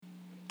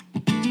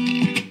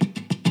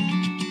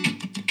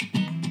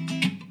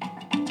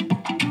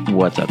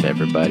What's up,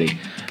 everybody?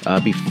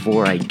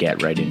 Before I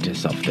get right into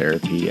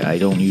self-therapy, I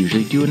don't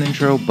usually do an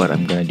intro, but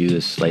I'm going to do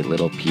this slight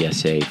little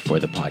PSA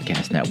for the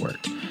podcast network.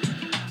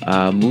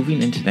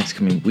 Moving into next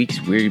coming weeks,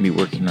 we're going to be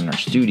working on our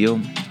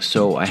studio,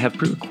 so I have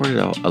pre-recorded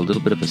a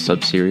little bit of a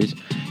sub-series.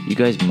 You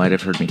guys might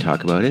have heard me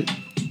talk about it.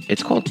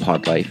 It's called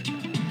Pod Life.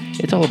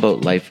 It's all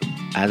about life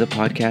as a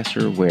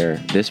podcaster, where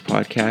this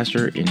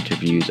podcaster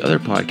interviews other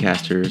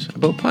podcasters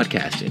about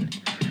podcasting.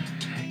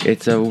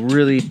 It's a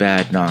really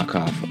bad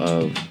knockoff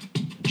of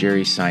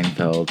Jerry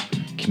Seinfeld,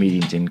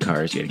 Comedians in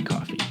Cars Getting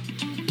Coffee.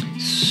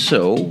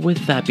 So,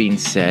 with that being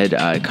said,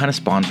 it kind of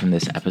spawned from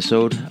this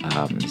episode.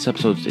 This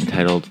episode's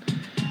entitled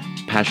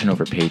Passion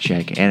Over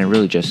Paycheck, and it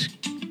really just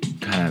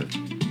kind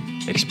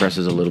of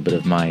expresses a little bit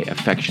of my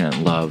affectionate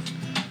love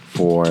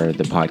for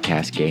the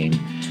podcast game,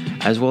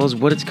 as well as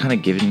what it's kind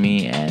of given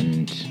me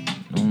and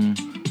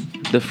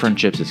the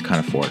friendships it's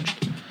kind of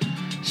forged.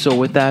 So,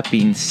 with that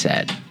being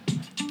said,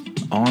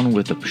 on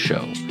with the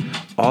show.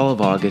 All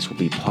of August will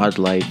be Pod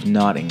Life,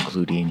 not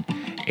including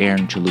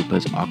Aaron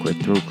Chalupa's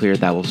Awkward Throat Clear.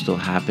 That will still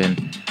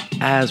happen,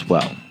 as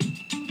well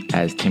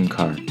as Tim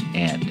Carr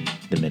and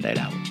The Midnight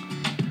Owl.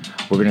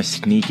 We're going to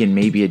sneak in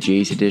maybe a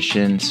Jay's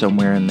edition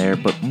somewhere in there,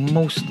 but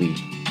mostly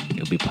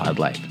it'll be Pod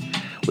Life.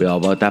 We all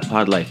about that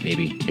Pod Life,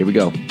 baby. Here we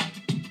go.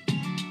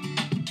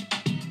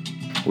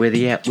 Where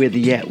the at?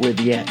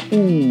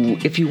 Ooh,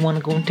 if you want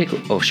to go and take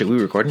a... Oh, shit, we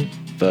recording?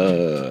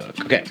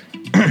 Fuck. Okay.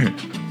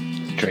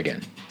 Try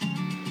again.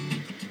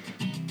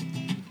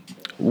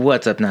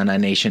 What's up,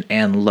 99 Nation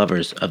and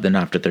lovers of the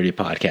Not After 30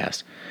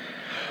 podcast?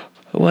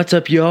 What's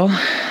up, y'all?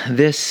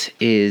 This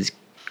is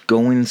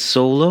Going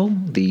Solo,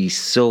 the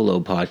solo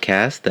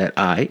podcast that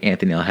I,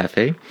 Anthony El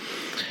Jefe,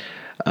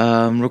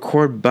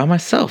 record by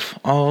myself,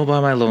 all by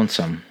my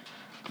lonesome.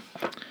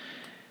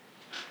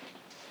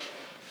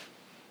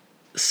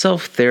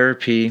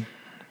 Self-therapy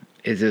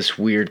is this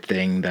weird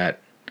thing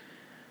that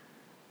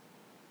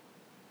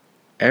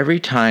every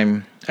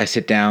time I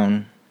sit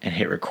down and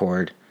hit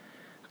record,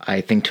 I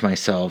think to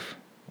myself,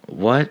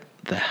 what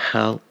the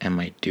hell am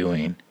I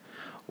doing?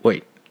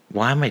 Wait,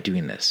 why am I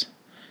doing this?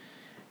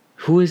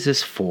 Who is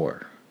this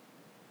for?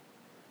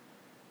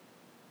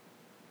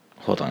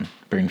 Hold on,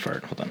 brain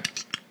fart, hold on.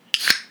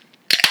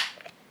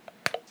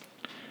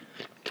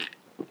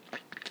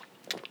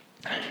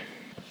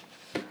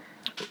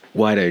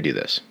 Why do I do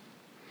this?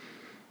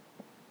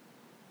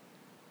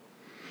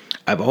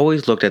 I've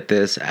always looked at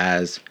this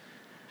as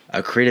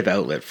a creative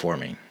outlet for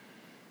me.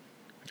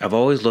 I've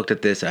always looked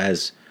at this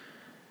as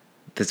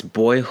this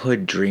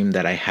boyhood dream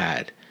that I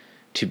had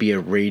to be a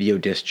radio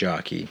disc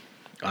jockey.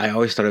 I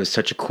always thought it was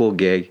such a cool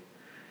gig.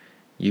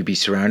 You'd be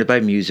surrounded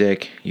by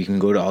music. You can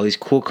go to all these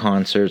cool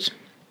concerts.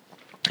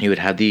 You would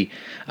have the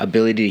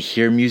ability to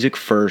hear music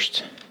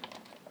first.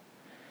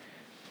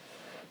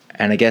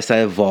 And I guess that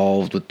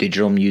evolved with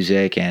digital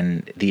music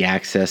and the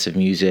access of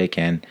music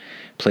and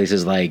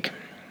places like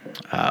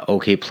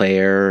OK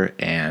Player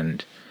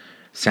and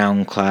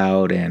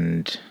SoundCloud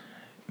and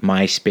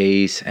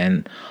MySpace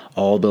and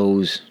all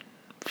those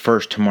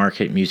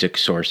first-to-market music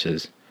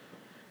sources.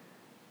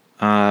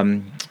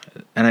 And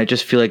I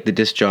just feel like the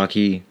disc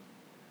jockey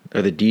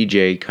or the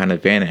DJ kind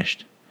of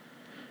vanished.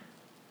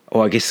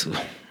 Oh, I guess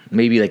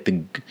maybe like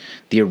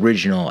the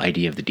original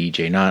idea of the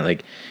DJ, not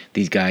like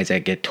these guys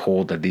that get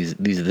told that this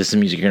is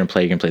music you're going to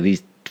play. You're going to play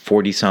these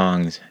 40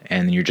 songs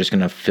and you're just going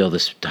to fill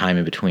this time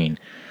in between.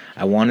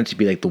 I wanted to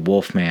be like the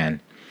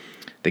Wolfman,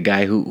 the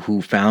guy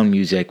who found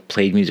music,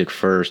 played music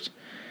first.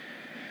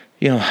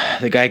 You know,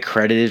 the guy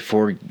credited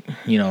for,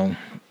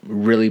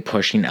 really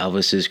pushing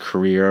Elvis's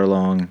career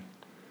along.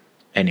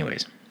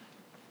 Anyways,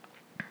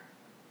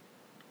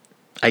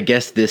 I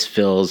guess this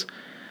fills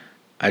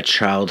a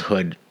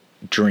childhood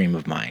dream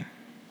of mine.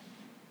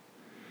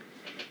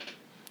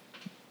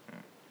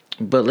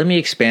 But let me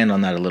expand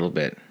on that a little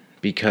bit,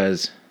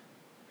 because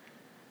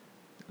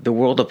the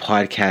world of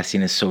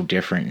podcasting is so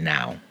different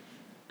now.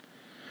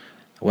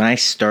 When I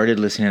started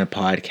listening to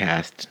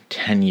podcasts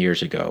 10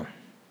 years ago,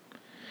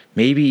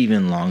 maybe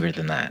even longer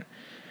than that,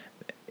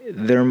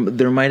 there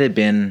might have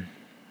been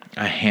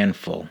a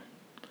handful.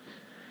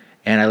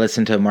 And I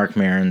listened to Mark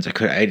Maron's.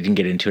 I didn't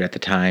get into it at the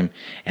time,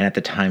 and at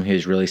the time he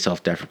was really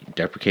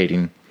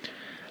self-deprecating.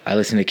 I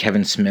listened to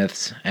Kevin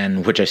Smith's,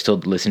 and which I still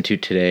listen to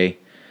today.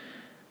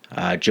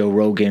 Joe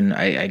Rogan.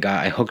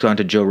 I hooked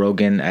onto Joe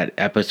Rogan at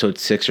episode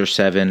 6 or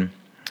 7,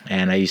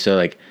 and I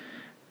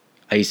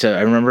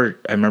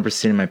remember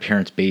sitting in my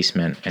parents'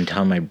 basement and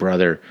telling my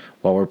brother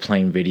while we're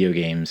playing video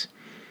games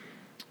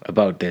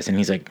about this, and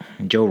he's like,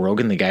 Joe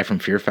Rogan, the guy from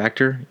Fear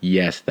Factor?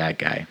 Yes, that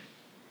guy.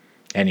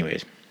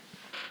 Anyways,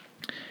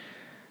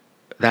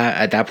 that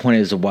at that point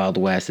it was the Wild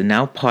West, and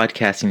now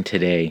podcasting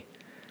today,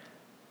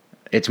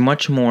 it's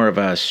much more of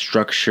a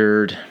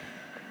structured,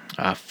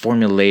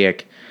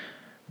 formulaic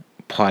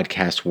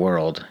podcast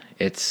world.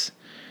 There's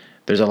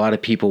a lot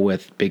of people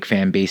with big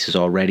fan bases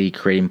already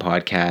creating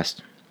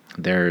podcasts.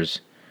 There's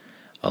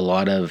a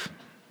lot of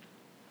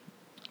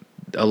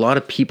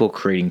people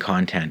creating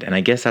content, and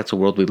I guess that's the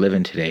world we live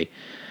in today.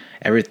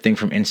 Everything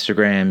from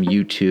Instagram,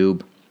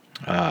 YouTube,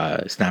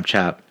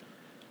 Snapchat,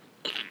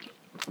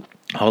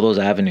 All those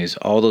avenues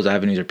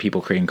are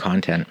people creating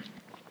content.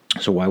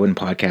 So why wouldn't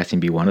podcasting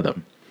be one of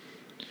them?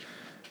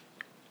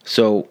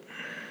 So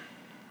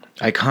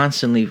I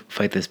constantly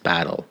fight this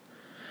battle.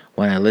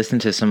 When I listen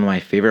to some of my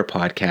favorite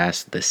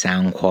podcasts, the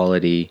sound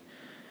quality,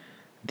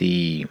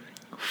 the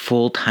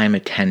full-time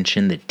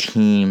attention, the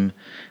team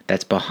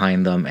that's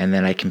behind them, and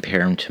then I compare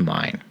them to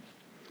mine.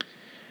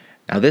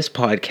 Now this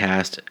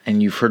podcast,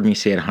 and you've heard me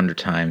say it 100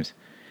 times,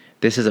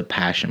 this is a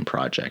passion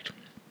project.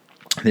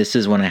 This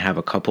is when I have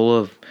a couple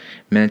of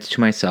minutes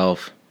to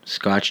myself,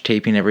 scotch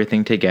taping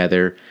everything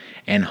together,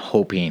 and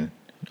hoping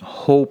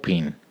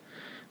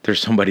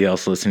there's somebody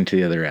else listening to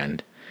the other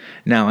end.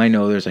 Now I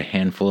know there's a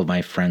handful of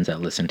my friends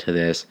that listen to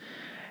this,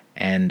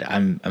 and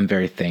I'm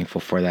very thankful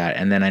for that.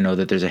 And then I know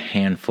that there's a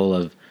handful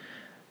of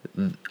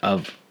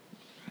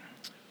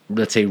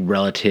let's say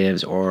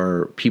relatives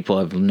or people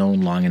I've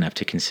known long enough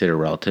to consider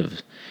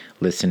relatives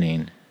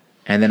listening.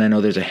 And then I know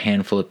there's a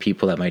handful of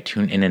people that might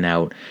tune in and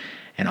out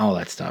and all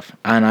that stuff.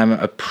 And I'm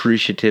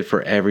appreciative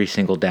for every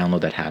single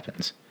download that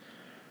happens.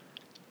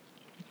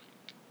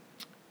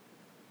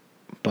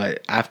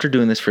 But after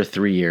doing this for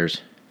 3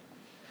 years,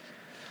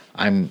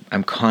 I'm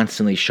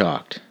constantly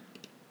shocked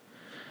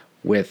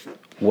with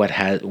what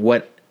has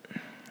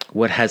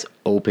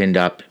opened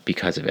up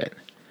because of it.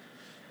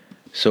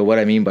 So what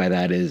I mean by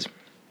that is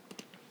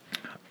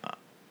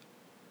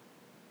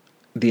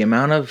the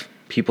amount of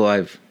people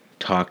I've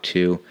talked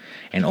to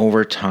and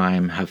over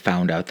time have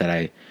found out that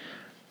I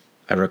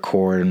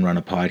record and run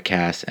a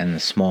podcast, and a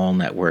small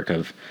network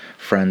of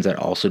friends that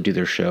also do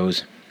their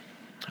shows.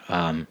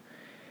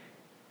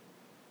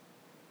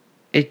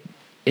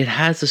 It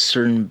has a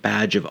certain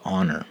badge of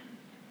honor.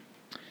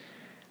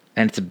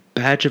 And it's a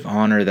badge of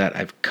honor that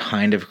I've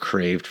kind of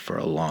craved for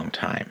a long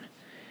time.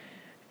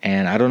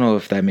 And I don't know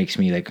if that makes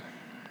me like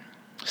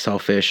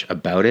selfish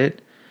about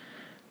it.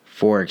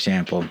 For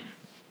example,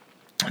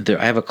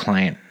 I have a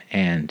client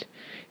and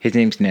his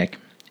name's Nick,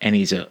 and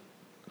he's a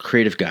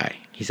creative guy.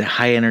 He's a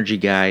high energy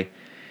guy,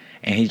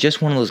 and he's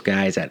just one of those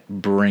guys that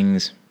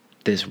brings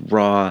this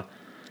raw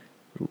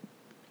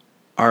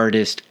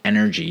artist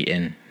energy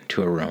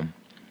into a room.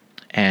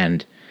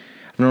 And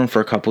I've known him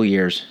for a couple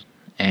years,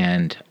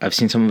 and I've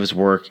seen some of his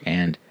work,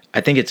 and I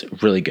think it's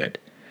really good.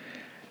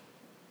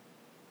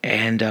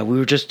 And we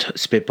were just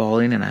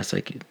spitballing, and I was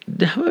like,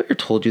 have I ever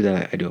told you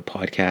that I do a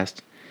podcast?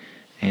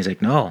 And he's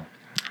like, no.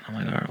 I'm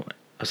like, all right.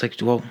 I was like,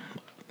 well,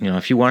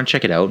 if you want to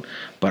check it out,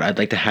 but I'd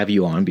like to have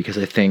you on because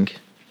I think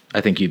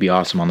you'd be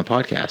awesome on the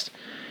podcast.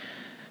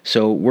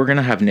 So we're going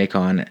to have Nick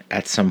on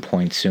at some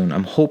point soon.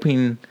 I'm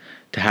hoping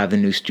to have the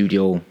new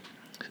studio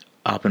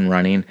up and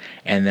running,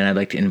 and then I'd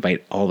like to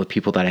invite all the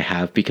people that I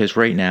have, because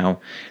right now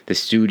the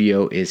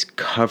studio is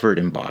covered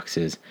in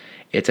boxes.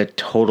 It's a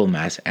total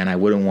mess, and I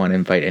wouldn't want to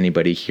invite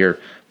anybody here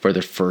for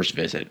their first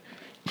visit.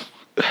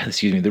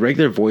 Excuse me. The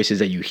regular voices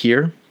that you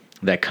hear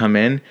that come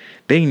in,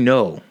 they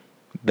know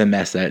the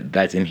mess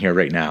that's in here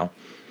right now.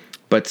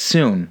 But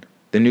soon,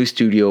 the new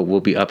studio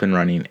will be up and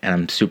running, and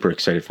I'm super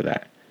excited for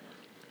that.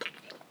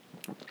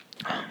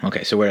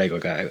 Okay, so where did I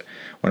go? I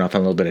went off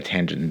on a little bit of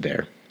tangent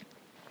there.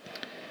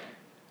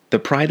 The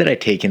pride that I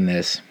take in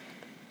this,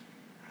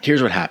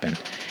 here's what happened.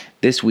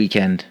 This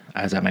weekend,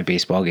 I was at my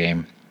baseball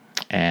game,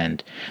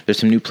 and there's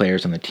some new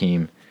players on the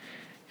team,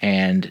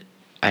 and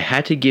I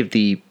had to give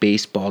the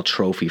baseball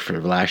trophy for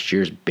last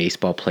year's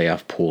baseball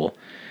playoff pool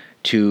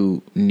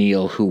to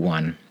Neil, who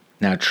won.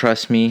 Now,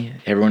 trust me,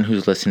 everyone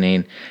who's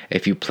listening,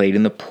 if you played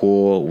in the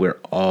pool, we're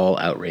all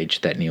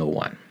outraged that Neil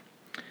won.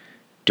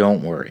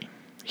 Don't worry.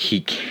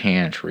 He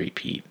can't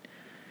repeat.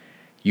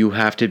 You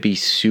have to be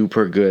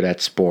super good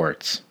at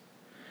sports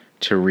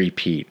to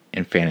repeat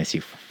in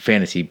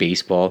fantasy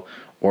baseball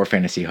or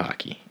fantasy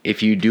hockey.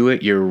 If you do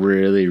it, you're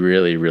really,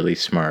 really, really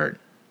smart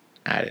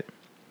at it.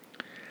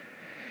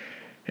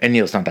 And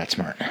Neil's not that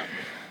smart.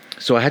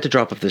 So I had to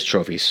drop off this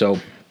trophy. So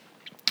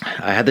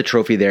I had the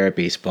trophy there at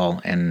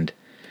baseball, and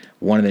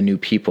one of the new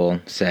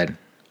people said,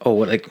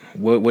 "Oh,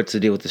 what's the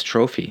deal with this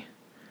trophy?"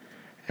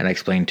 And I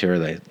explained to her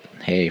that,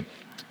 "Hey,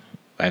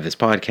 I have this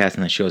podcast,"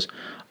 and then she goes,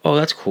 "Oh,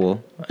 that's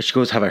cool." She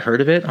goes, "Have I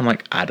heard of it?" I'm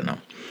like, "I don't know.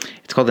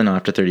 It's called the Not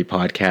After 30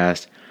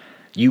 Podcast.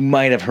 You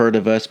might have heard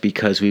of us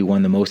because we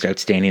won the Most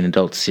Outstanding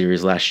Adult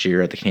Series last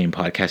year at the Canadian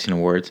Podcasting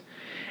Awards."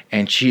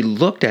 And she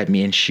looked at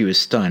me and she was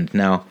stunned.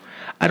 Now,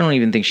 I don't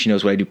even think she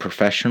knows what I do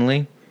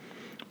professionally,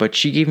 but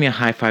she gave me a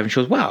high five and she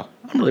goes, "Wow,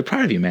 I'm really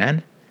proud of you,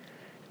 man."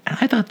 And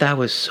I thought that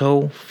was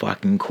so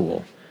fucking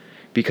cool,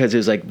 because it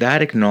was like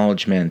that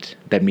acknowledgement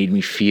that made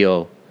me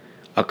feel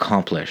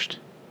accomplished.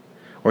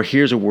 Or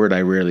here's a word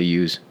I rarely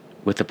use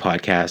with the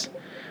podcast,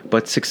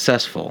 but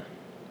successful.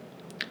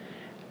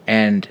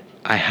 And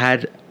I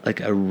had like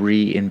a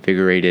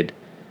reinvigorated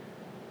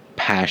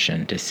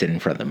passion to sit in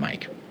front of the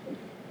mic.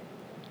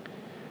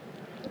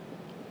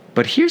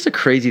 But here's the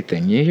crazy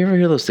thing. You ever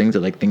hear those things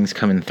that like things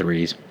come in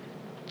threes?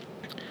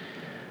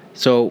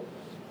 So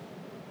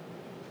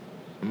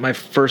my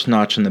first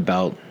notch on the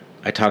belt,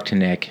 I talked to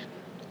Nick,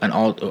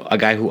 a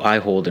guy who I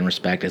hold in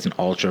respect as an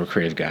ultra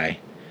creative guy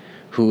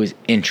who is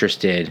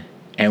interested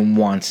and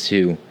wants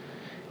to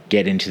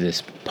get into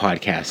this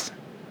podcast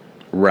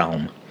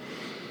realm,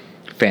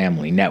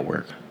 family,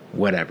 network,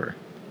 whatever.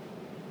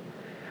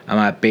 I'm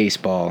at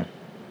baseball.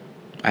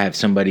 I have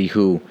somebody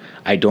who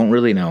I don't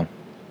really know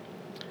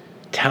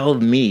tell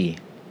me,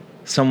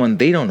 someone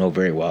they don't know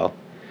very well,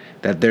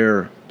 that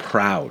they're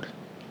proud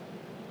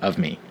of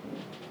me.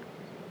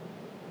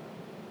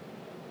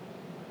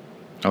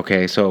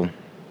 Okay, so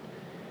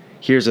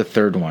here's a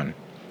third one.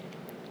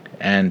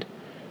 And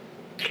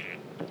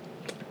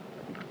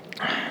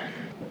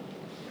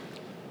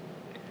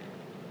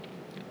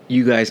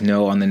you guys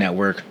know on the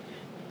network,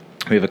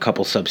 we have a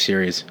couple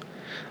sub-series.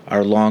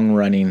 Our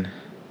long-running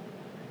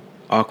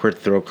Awkward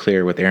Throw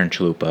Clear with Aaron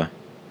Chalupa.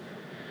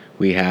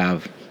 We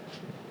have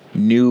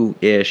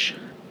new-ish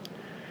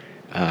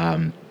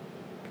The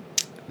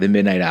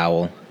Midnight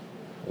Owl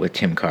with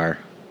Tim Carr.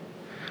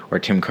 Or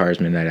Tim Carr's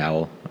Midnight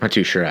Owl. I'm not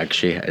too sure,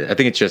 actually. I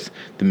think it's just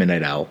The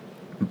Midnight Owl.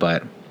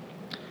 But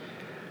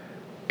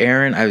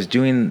Aaron, I was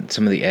doing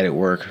some of the edit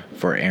work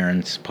for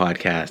Aaron's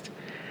podcast,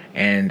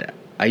 and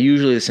I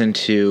usually listen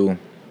to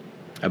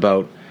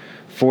about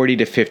 40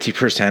 to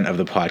 50% of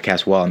the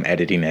podcast while I'm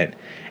editing it,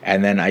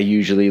 and then I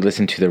usually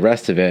listen to the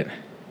rest of it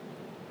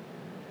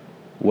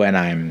when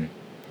I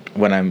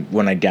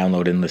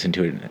download and listen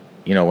to it,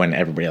 when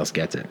everybody else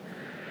gets it.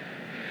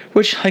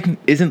 Which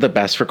isn't the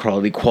best for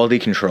quality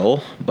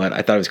control, but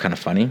I thought it was kind of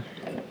funny.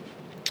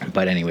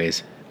 But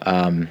anyways,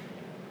 Aaron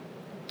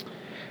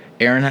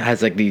has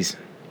these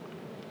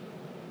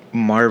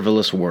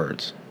marvelous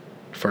words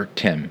for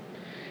Tim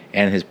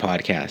and his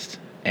podcast,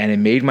 and it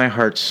made my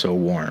heart so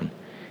warm,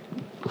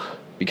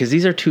 because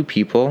these are two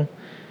people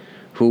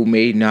who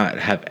may not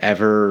have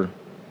ever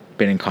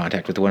been in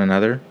contact with one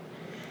another,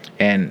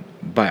 and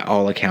by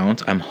all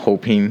accounts, I'm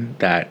hoping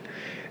that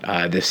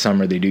this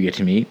summer they do get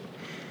to meet.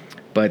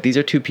 But these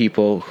are two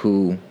people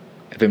who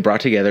have been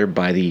brought together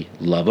by the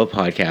love of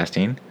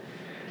podcasting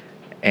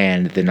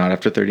and the Not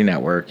After 30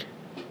 network,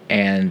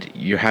 and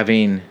you're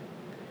having,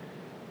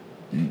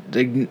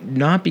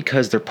 not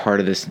because they're part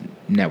of this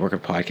network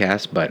of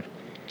podcasts, but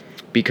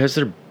because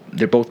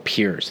they're both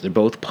peers, they're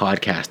both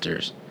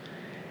podcasters,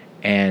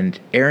 and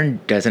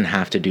Aaron doesn't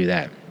have to do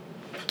that,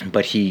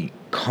 but he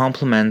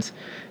complements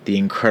the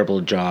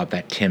incredible job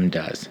that Tim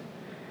does.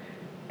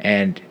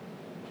 And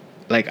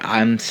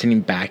I'm sitting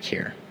back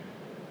here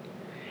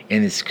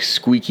in this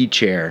squeaky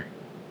chair,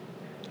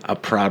 a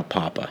proud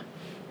papa.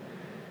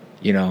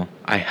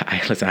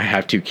 I listen, I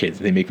have two kids.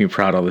 They make me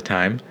proud all the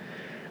time.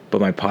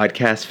 But my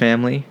podcast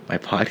family, my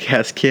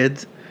podcast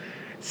kids,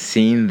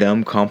 seeing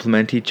them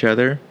compliment each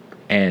other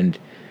and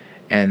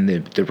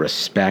the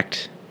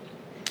respect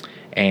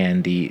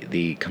and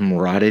the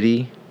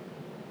camaraderie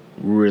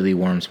really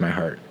warms my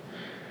heart.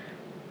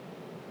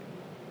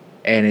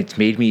 And it's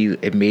made me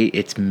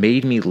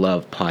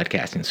love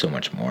podcasting so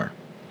much more.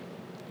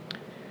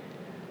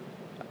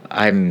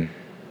 I'm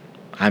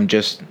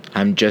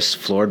just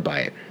floored by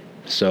it.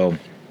 So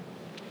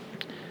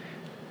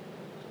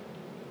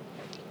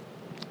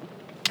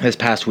this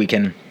past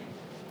weekend,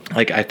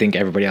 I think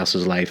everybody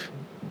else's life,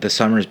 the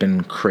summer's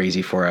been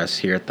crazy for us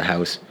here at the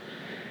house.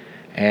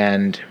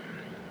 And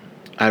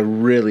there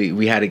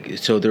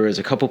was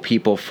a couple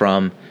people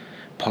from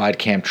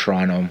PodCamp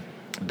Toronto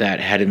that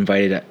had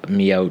invited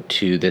me out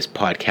to this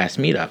podcast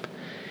meetup.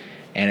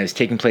 And it was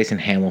taking place in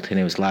Hamilton.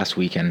 It was last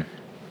weekend.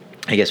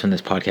 I guess when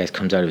this podcast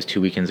comes out, it was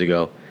 2 weekends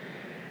ago.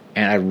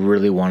 And I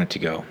really wanted to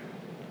go.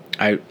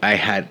 I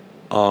had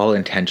all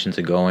intentions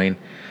of going.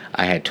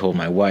 I had told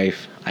my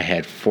wife. I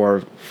had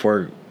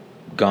foregone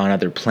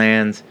other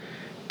plans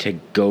to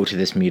go to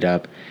this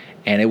meetup.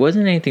 And it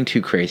wasn't anything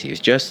too crazy. It was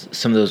just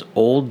some of those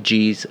old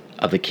G's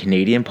of the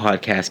Canadian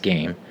podcast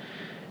game.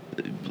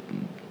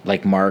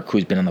 Like Mark,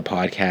 who's been on the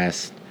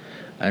podcast.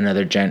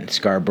 Another gent,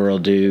 Scarborough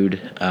dude.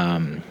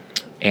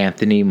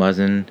 Anthony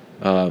Muzzin.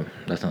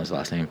 That's not his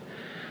last name.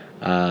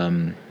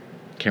 Can't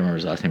remember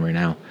his last name right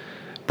now.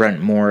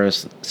 Brent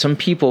Morris. Some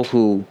people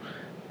who,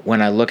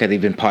 when I look at,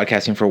 they've been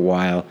podcasting for a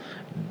while.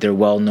 They're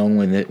well known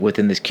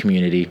within this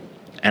community,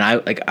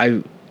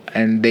 and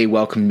and they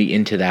welcomed me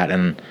into that,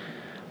 and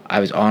I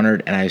was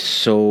honored, and I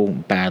so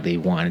badly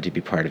wanted to be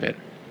part of it.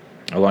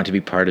 I wanted to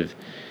be part of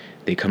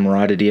the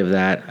camaraderie of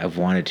that. I've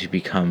wanted to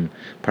become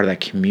part of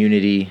that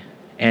community,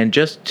 and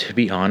just to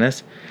be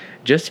honest,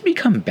 just to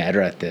become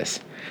better at this.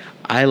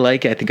 I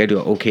think I do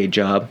an okay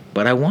job,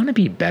 but I want to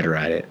be better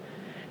at it.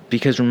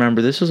 Because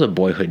remember, this was a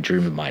boyhood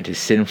dream of mine, to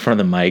sit in front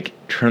of the mic,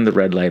 turn the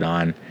red light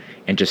on,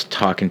 and just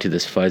talk into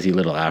this fuzzy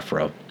little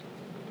afro.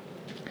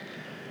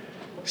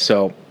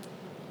 So,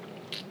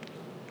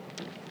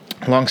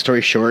 long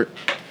story short,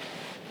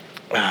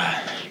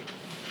 I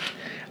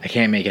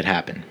can't make it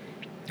happen.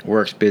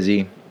 Work's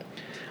busy.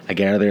 I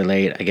get out of there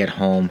late. I get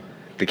home.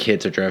 The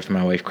kids are driving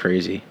my wife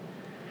crazy.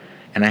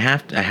 And I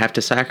have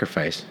to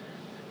sacrifice.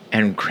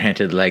 And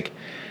granted,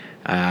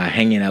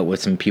 hanging out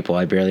with some people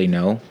I barely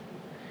know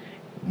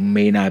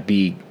may not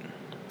be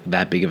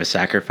that big of a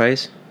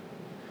sacrifice.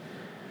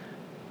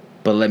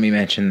 But let me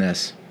mention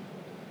this.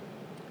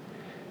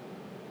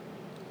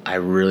 I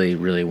really,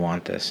 really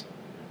want this.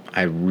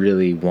 I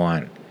really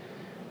want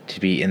to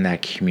be in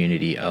that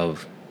community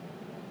of,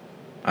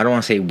 I don't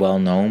want to say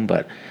well-known,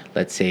 but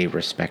let's say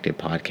respected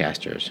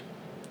podcasters.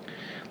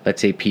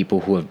 Let's say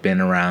people who have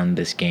been around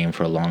this game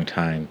for a long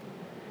time.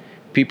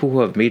 People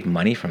who have made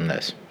money from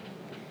this.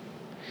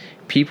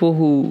 People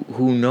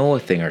who know a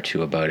thing or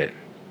two about it.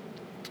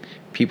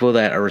 People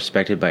that are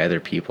respected by other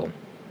people.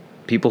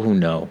 People who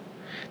know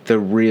the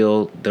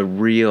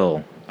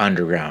real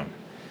underground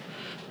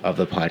of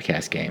the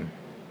podcast game.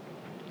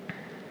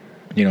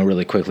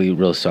 Really quickly,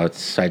 real side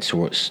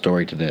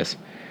story to this.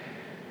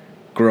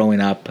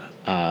 Growing up,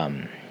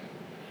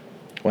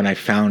 when I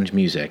found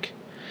music,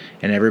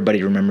 and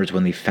everybody remembers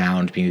when they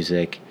found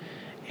music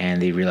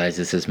and they realize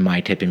this is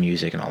my type of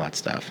music and all that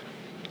stuff.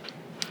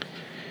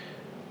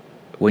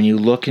 When you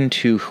look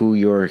into who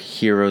your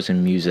heroes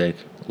in music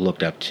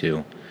looked up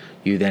to,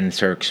 you then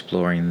start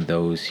exploring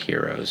those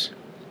heroes,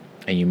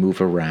 and you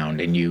move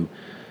around, and you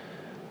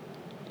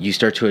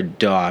start to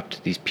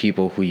adopt these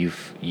people who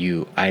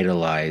you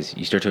idolize.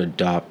 You start to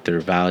adopt their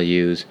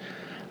values,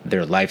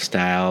 their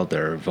lifestyle,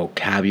 their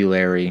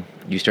vocabulary.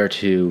 You start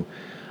to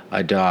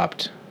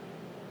adopt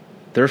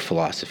their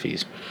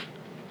philosophies.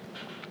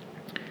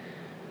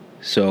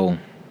 So,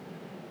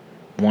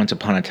 once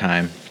upon a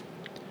time,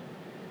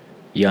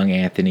 young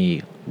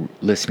Anthony,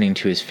 listening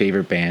to his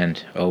favorite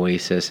band,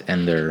 Oasis,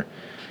 and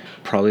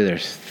probably their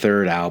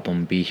third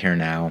album, Be Here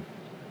Now,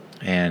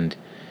 and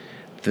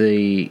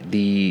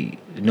the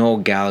Noel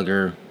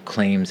Gallagher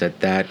claims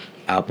that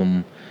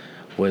album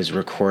was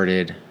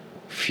recorded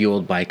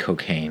fueled by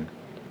cocaine,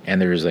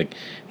 and there's like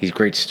these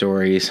great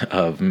stories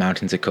of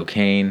mountains of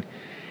cocaine,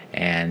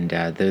 and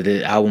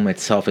the album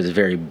itself is a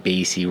very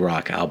bassy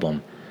rock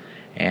album,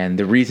 and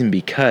the reason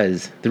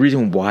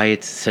why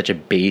it's such a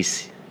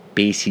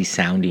bassy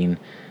sounding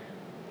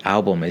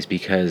album is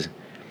because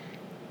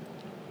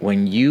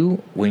when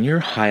you're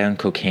high on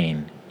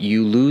cocaine,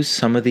 you lose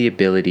some of the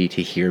ability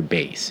to hear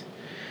bass.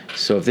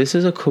 So if this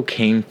is a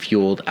cocaine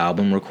fueled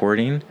album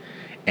recording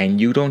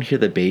and you don't hear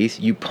the bass,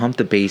 you pump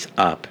the bass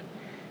up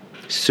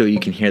so you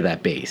can hear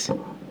that bass.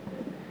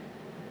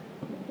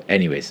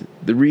 Anyways,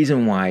 the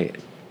reason why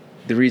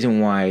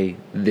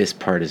this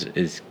part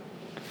is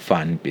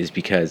fun is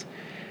because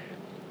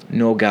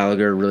Noel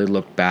Gallagher really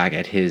looked back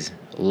at his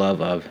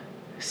love of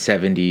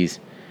 70s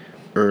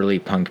early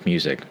punk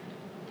music.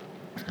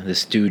 The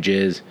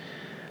Stooges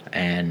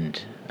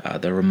and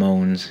the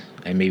Ramones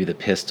and maybe the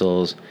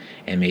Pistols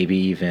and maybe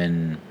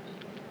even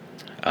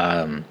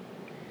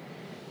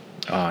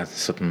it's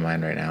slipping my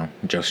mind right now.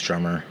 Joe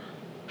Strummer.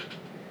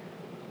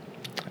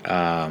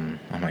 Oh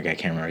my god, I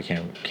can't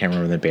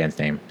remember the band's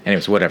name.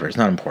 Anyways, whatever, it's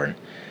not important.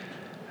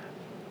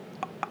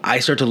 I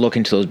start to look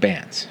into those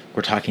bands.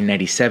 We're talking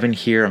 97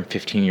 here, I'm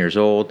 15 years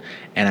old,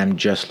 and I'm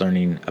just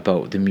learning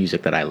about the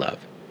music that I love.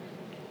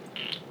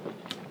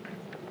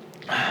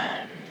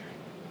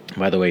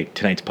 By the way,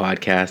 tonight's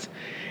podcast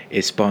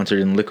is sponsored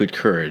in liquid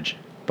courage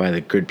by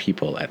the good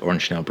people at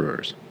Orange Snail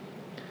Brewers.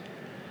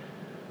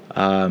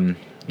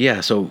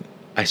 So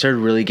I started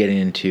really getting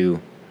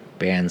into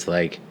bands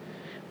like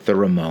the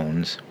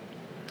Ramones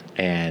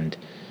and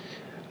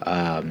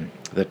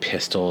the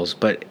Pistols,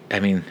 but I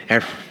mean,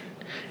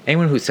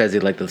 anyone who says they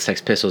like the Sex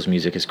Pistols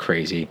music is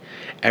crazy.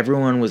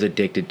 Everyone was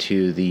addicted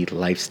to the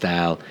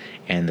lifestyle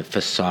and the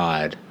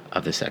facade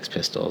of the Sex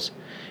Pistols,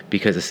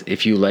 because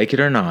if you like it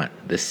or not,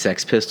 the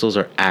Sex Pistols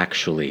are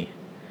actually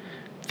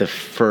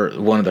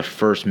one of the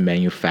first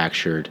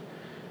manufactured.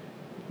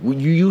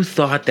 You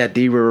thought that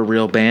they were a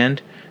real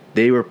band,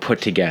 they were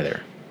put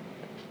together.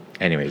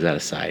 Anyways, that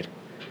aside,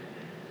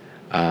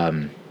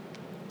 when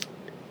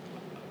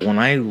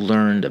I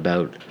learned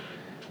about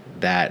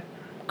that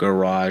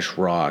garage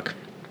rock,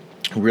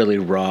 really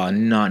raw,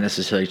 not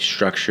necessarily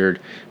structured,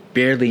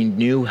 barely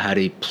knew how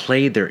to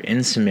play their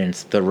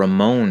instruments, the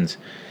Ramones,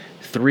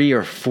 3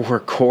 or 4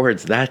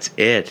 chords, that's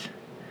it.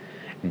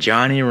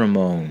 Johnny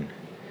Ramone,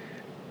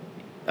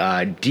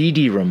 Dee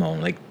Dee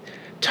Ramone, like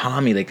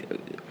Tommy, like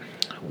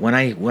when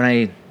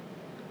I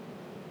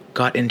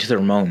got into the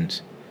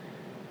Ramones,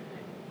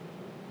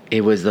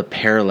 it was the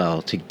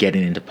parallel to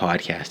getting into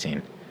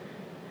podcasting.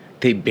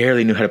 They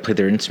barely knew how to play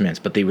their instruments,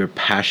 but they were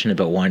passionate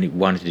about wanting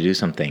to do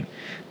something.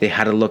 They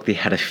had a look, they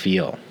had a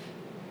feel.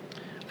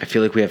 I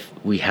feel like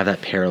we have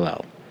that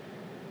parallel.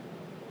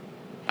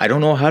 I don't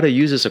know how to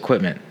use this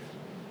equipment,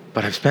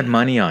 but I've spent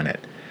money on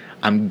it.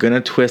 I'm going to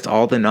twist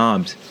all the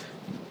knobs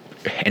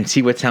and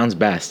see what sounds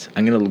best.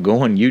 I'm going to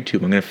go on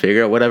YouTube. I'm going to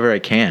figure out whatever I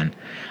can.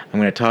 I'm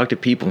going to talk to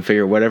people and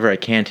figure out whatever I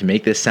can to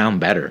make this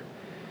sound better.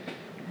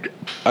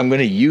 I'm going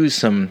to use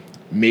some,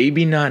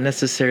 maybe not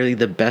necessarily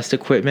the best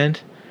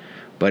equipment,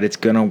 but it's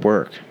going to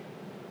work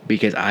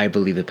because I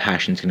believe the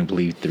passion's going to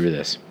bleed through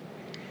this.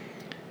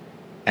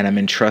 And I'm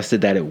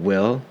entrusted that it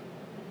will,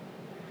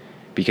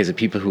 because the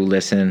people who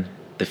listen,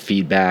 the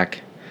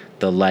feedback,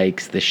 the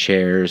likes, the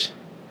shares,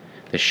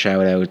 the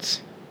shout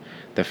outs,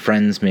 the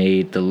friends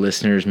made, the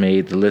listeners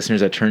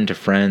that turn to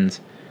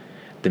friends,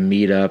 the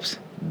meetups,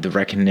 the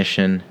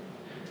recognition,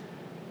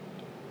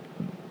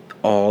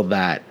 all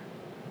that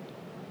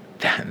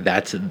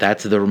That's the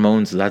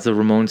Ramones. That's the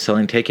Ramones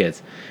selling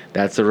tickets.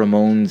 That's the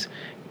Ramones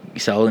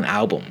selling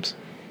albums.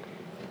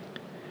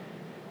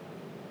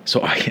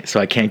 So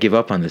I can't give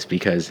up on this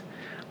because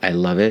I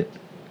love it.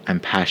 I'm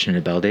passionate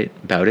about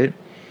it.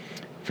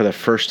 For the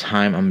first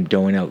time, I'm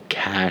doling out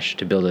cash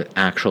to build an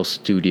actual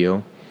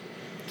studio,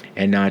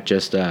 and not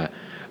just a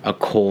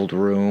cold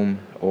room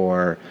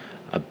or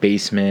a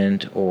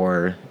basement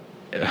or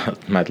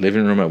my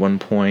living room at one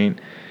point.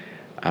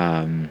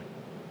 I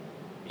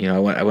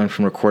went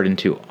from recording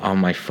on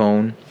my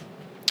phone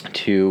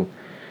to,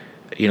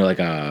 like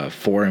a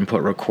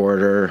 4-input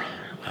recorder.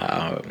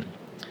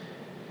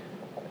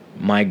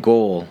 My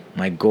goal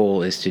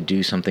is to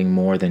do something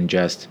more than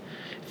just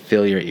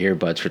fill your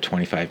earbuds for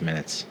 25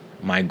 minutes.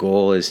 My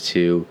goal is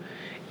to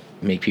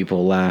make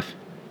people laugh,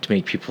 to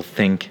make people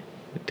think,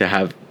 to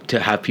have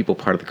people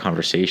part of the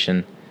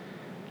conversation.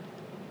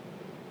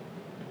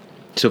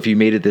 So if you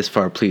made it this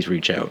far, please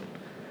reach out.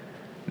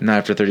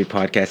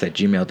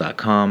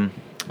 NotAfter30podcast@gmail.com,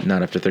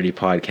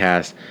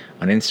 NotAfter30podcast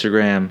on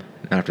Instagram,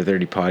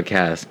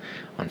 NotAfter30podcast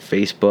on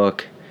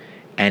Facebook,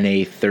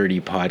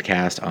 NA30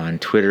 podcast on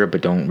Twitter,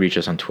 but don't reach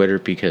us on Twitter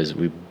because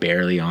we're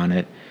barely on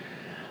it.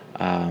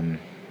 And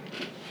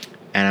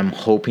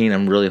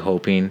I'm really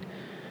hoping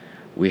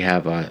we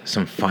have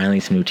some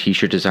new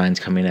t-shirt designs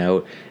coming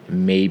out,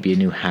 maybe a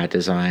new hat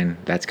design.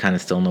 That's kind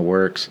of still in the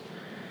works.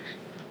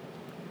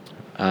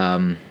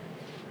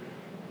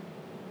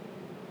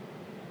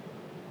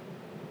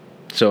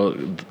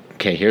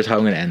 Here's how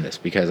I'm going to end this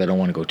because I don't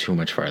want to go too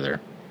much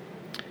farther.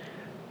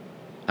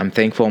 I'm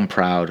thankful and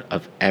proud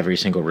of every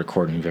single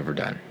recording we've ever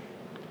done.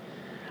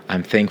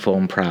 I'm thankful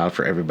and proud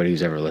for everybody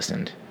who's ever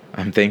listened.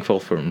 I'm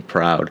thankful and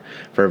proud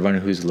for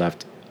everyone who's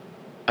left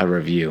a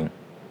review,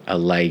 a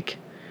like,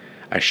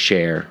 a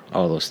share,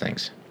 all those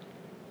things.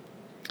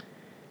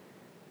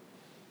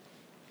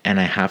 And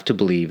I have to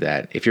believe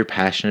that if you're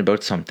passionate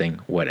about something,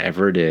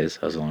 whatever it is,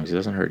 as long as it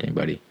doesn't hurt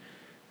anybody,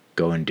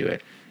 go and do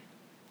it.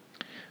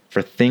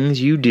 For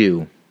things you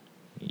do,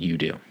 you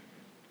do.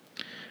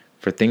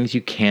 For things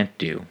you can't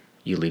do,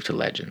 you leave to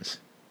legends.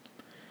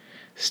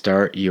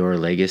 Start your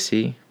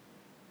legacy.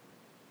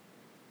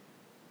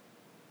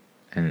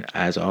 And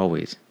as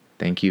always,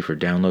 thank you for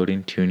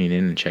downloading, tuning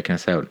in, and checking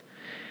us out.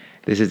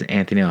 This is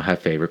Anthony El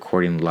Jefe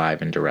recording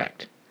live and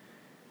direct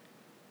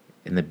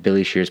in the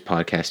Billy Shears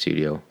podcast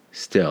studio,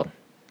 still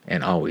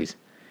and always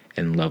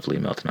in lovely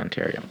Milton,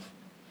 Ontario.